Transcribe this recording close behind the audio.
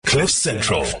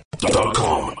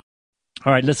CliffCentral.com.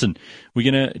 All right, listen,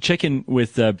 we're going to check in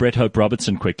with Brett Hope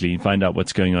Robertson quickly and find out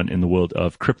what's going on in the world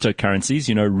of cryptocurrencies.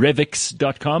 You know,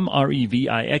 Revix.com,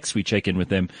 REVIX. We check in with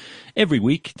them every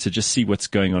week to just see what's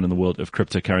going on in the world of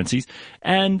cryptocurrencies.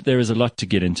 And there is a lot to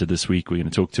get into this week. We're going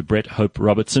to talk to Brett Hope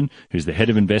Robertson, who's the head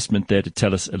of investment there, to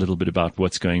tell us a little bit about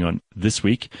what's going on this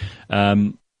week.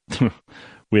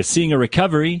 We're seeing a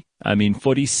recovery. I mean,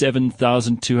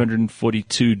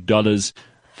 $47,242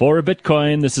 for a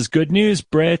Bitcoin. This is good news,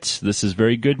 Brett. This is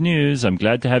very good news. I'm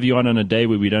glad to have you on a day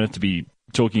where we don't have to be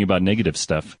talking about negative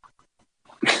stuff.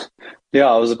 Yeah,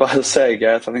 I was about to say,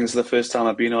 Gareth, I think this is the first time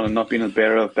I've been on and not been a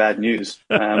bearer of bad news.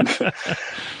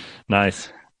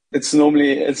 Nice. It's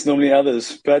normally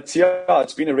others. But yeah,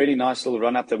 it's been a really nice little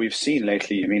run up that we've seen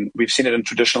lately. I mean, we've seen it in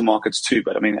traditional markets too.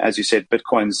 But I mean, as you said,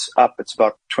 Bitcoin's up. It's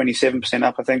about 27%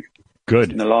 up, I think. Good.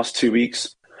 In the last 2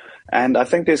 weeks. And I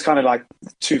think there's kind of like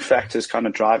two factors kind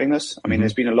of driving this. I mean,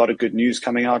 there's been a lot of good news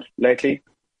coming out lately.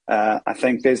 I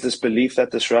think there's this belief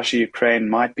that this Russia-Ukraine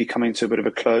might be coming to a bit of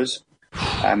a close.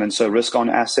 And so risk-on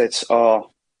assets are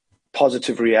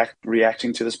positively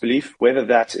reacting to this belief. Whether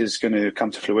that is going to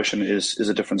come to fruition is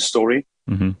a different story.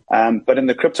 But in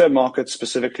the crypto market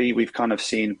specifically, we've kind of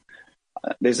seen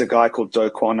there's a guy called Do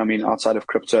Kwon. I mean, outside of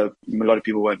crypto, a lot of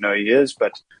people won't know who he is,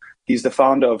 but he's the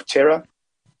founder of Terra.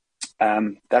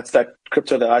 That's that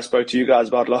crypto that I spoke to you guys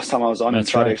about last time I was on. That's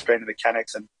and tried right. to explain the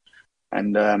mechanics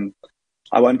and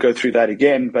I won't go through that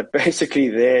again, but basically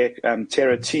their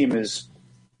Terra team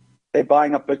they're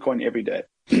buying up Bitcoin every day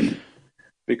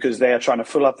because they are trying to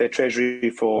fill up their treasury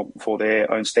for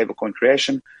their own stablecoin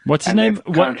creation. What's his name?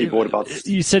 Currently bought about.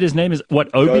 You said his name is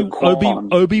what?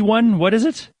 Obi-Wan? What is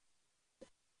it?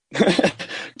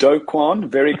 Do Kwon,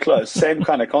 very close. Same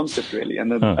kind of concept, really.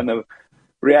 And the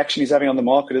reaction he's having on the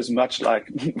market is much like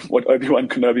what Obi-Wan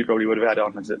Kenobi probably would have had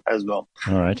on as well.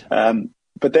 All right.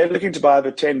 But they're looking to buy over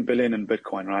 10 billion in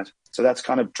Bitcoin, right? So that's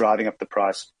kind of driving up the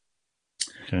price.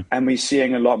 Okay. And we're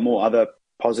seeing a lot more other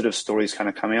positive stories kind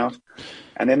of coming out.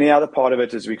 And then the other part of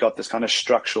it is we got this kind of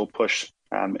structural push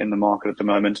in the market at the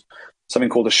moment, something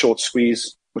called a short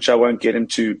squeeze, which I won't get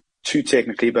into too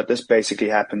technically, but this basically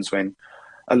happens when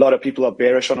a lot of people are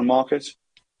bearish on a market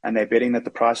and they're betting that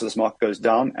the price of this market goes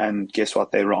down, and guess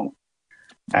what? They're wrong.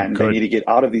 And they need to get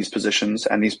out of these positions,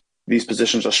 and these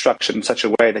positions are structured in such a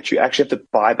way that you actually have to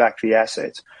buy back the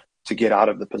asset to get out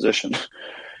of the position.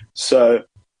 So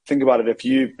think about it. If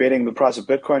you're betting the price of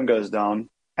Bitcoin goes down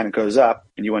and it goes up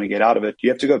and you want to get out of it, you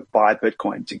have to go buy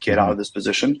Bitcoin to get out of this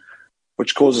position,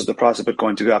 which causes the price of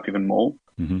Bitcoin to go up even more.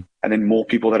 And then more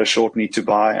people that are short need to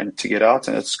buy and to get out.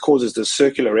 And it causes this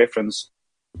circular reference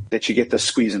that you get the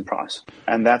squeeze in price.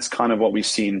 And that's kind of what we've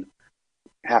seen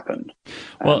happen.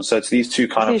 Well, so it's these two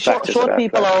kind of factors. Short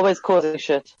people are always causing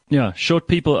shit. Yeah, short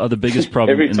people are the biggest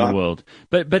problem in the world.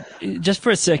 But just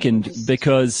for a second,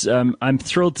 because I'm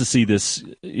thrilled to see this,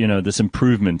 this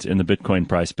improvement in the Bitcoin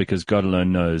price, because God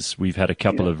alone knows we've had a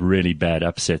couple of really bad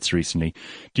upsets recently.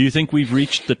 Do you think we've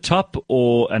reached the top,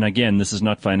 and again, this is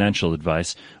not financial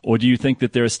advice, or do you think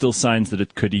that there are still signs that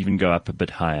it could even go up a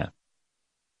bit higher?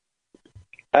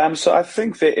 So I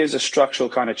think there is a structural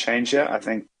kind of change here. I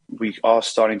think we are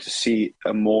starting to see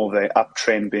a more of an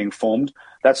uptrend being formed.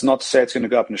 That's not to say it's going to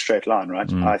go up in a straight line,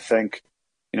 right? I think,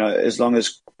 as long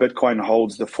as Bitcoin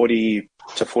holds the 40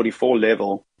 to 44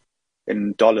 level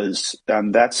in dollars,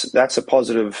 that's a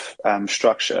positive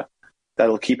structure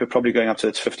that'll keep it probably going up to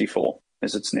its 54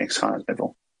 as its next kind of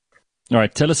level. All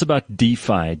right. Tell us about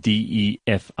DeFi,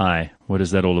 DEFI. What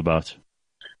is that all about?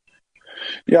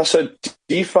 Yeah, so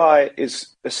DeFi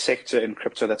is a sector in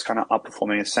crypto that's kind of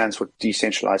outperforming. It stands for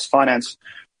decentralized finance,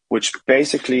 which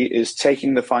basically is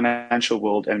taking the financial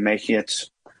world and making it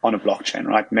on a blockchain,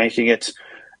 right? Making it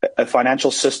a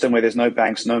financial system where there's no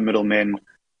banks, no middlemen,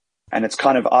 and it's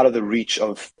kind of out of the reach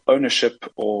of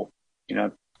ownership or,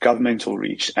 governmental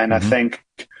reach. And I think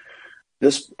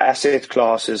this asset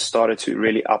class has started to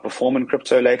really outperform in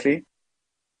crypto lately.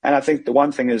 And I think the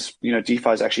one thing is, DeFi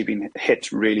has actually been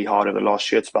hit really hard over the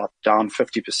last year. It's about down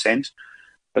 50%,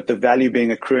 but the value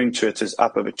being accruing to it is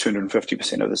up over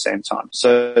 250% over the same time.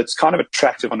 So it's kind of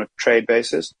attractive on a trade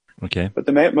basis. Okay. But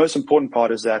the most important part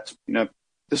is that,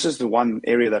 this is the one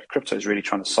area that crypto is really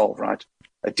trying to solve, right?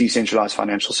 A decentralized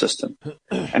financial system.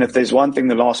 And if there's one thing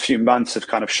the last few months have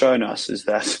kind of shown us is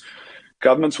that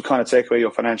governments will kind of take away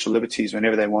your financial liberties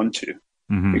whenever they want to.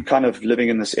 We're kind of living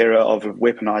in this era of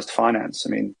weaponized finance.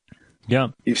 I mean,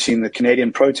 you've seen the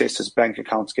Canadian protesters' bank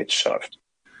accounts get shoved.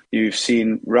 You've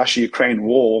seen Russia-Ukraine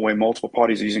war where multiple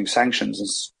parties are using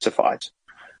sanctions to fight.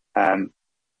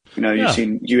 You've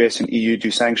seen US and EU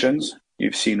do sanctions.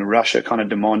 You've seen Russia kind of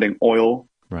demanding oil.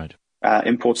 Right.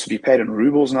 imports to be paid in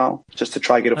rubles now, just to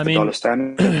try to get off the dollar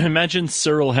standard. Imagine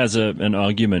Cyril has an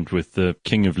argument with the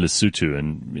king of Lesotho,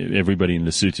 and everybody in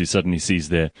Lesotho suddenly sees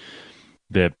their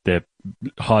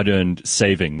hard-earned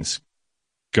savings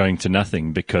going to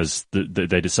nothing because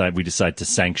we decide to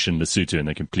sanction Lesotho and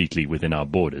they're completely within our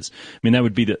borders. I mean, that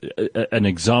would be an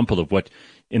example of what,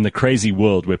 in the crazy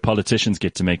world where politicians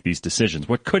get to make these decisions,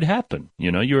 what could happen.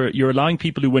 You know, you're allowing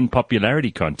people who win popularity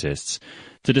contests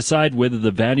to decide whether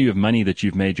the value of money that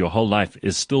you've made your whole life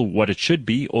is still what it should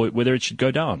be or whether it should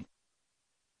go down.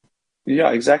 Yeah,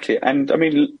 exactly. And I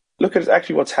mean, look at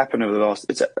actually what's happened over the last,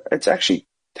 it's actually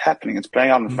happening. It's playing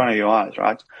out in front of your eyes,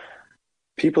 right?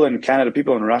 People in Canada,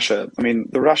 people in Russia, I mean,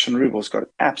 the Russian rubles got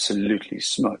absolutely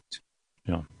smoked.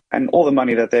 Yeah. And all the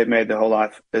money that they've made their whole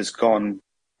life has gone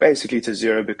basically to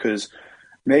zero because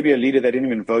maybe a leader they didn't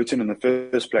even vote in the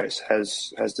first place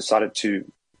has decided to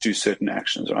do certain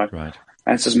actions, right? Right.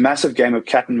 And it's this massive game of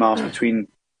cat and mouse between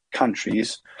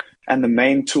countries. And the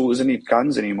main tool isn't even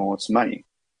guns anymore, it's money.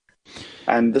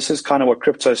 And this is kind of what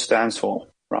crypto stands for,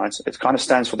 right? It kind of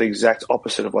stands for the exact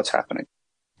opposite of what's happening.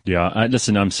 Yeah,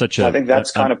 listen, I think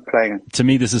that's kind of playing. To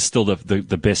me, this is still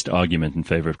the best argument in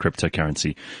favor of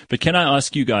cryptocurrency. But can I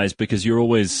ask you guys, because you're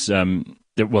always,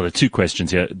 there are two questions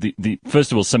here.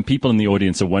 First of all, some people in the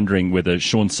audience are wondering whether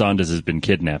Sean Sanders has been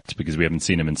kidnapped because we haven't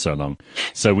seen him in so long.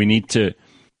 So we need to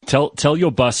tell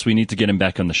your boss we need to get him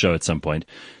back on the show at some point.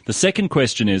 The second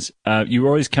question is, you're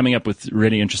always coming up with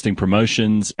really interesting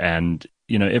promotions and,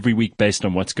 you know, every week based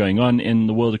on what's going on in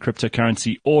the world of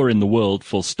cryptocurrency or in the world,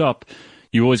 full stop.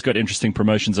 You always got interesting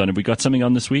promotions on. Have we got something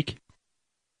on this week?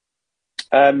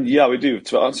 Yeah, we do.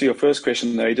 To answer your first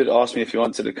question, though, he did ask me if you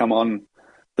wanted to come on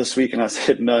this week, and I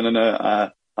said,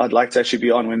 no. I'd like to actually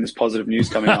be on when there's positive news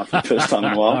coming out for the first time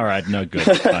in a while. All right, no, good.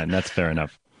 Fine, that's fair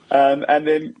enough. And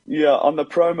then, on the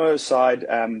promo side,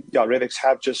 Revix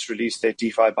have just released their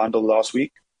DeFi bundle last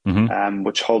week,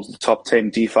 which holds the top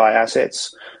 10 DeFi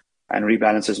assets and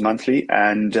rebalances monthly.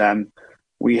 And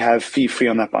we have fee-free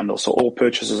on that bundle. So all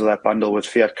purchases of that bundle with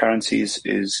fiat currencies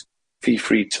is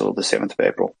fee-free till the 7th of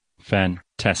April.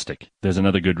 Fantastic. There's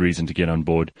another good reason to get on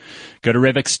board. Go to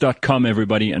Revix.com,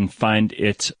 everybody, and find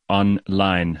it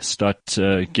online. Start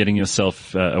getting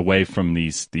yourself away from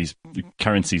these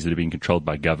currencies that are being controlled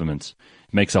by governments.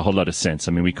 It makes a whole lot of sense.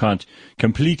 I mean, we can't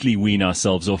completely wean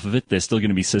ourselves off of it. There's still going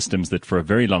to be systems that for a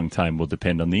very long time will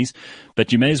depend on these.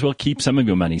 But you may as well keep some of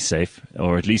your money safe,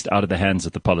 or at least out of the hands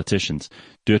of the politicians.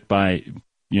 Do it by,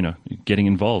 you know, getting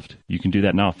involved. You can do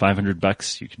that now.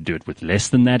 $500. You can do it with less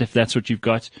than that if that's what you've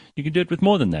got. You can do it with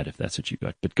more than that if that's what you've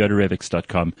got. But go to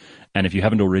Revix.com. And if you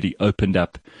haven't already opened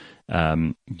up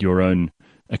your own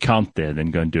account there,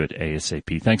 then go and do it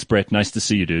ASAP. Thanks, Brett. Nice to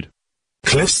see you, dude.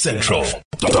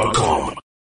 CliffCentral.com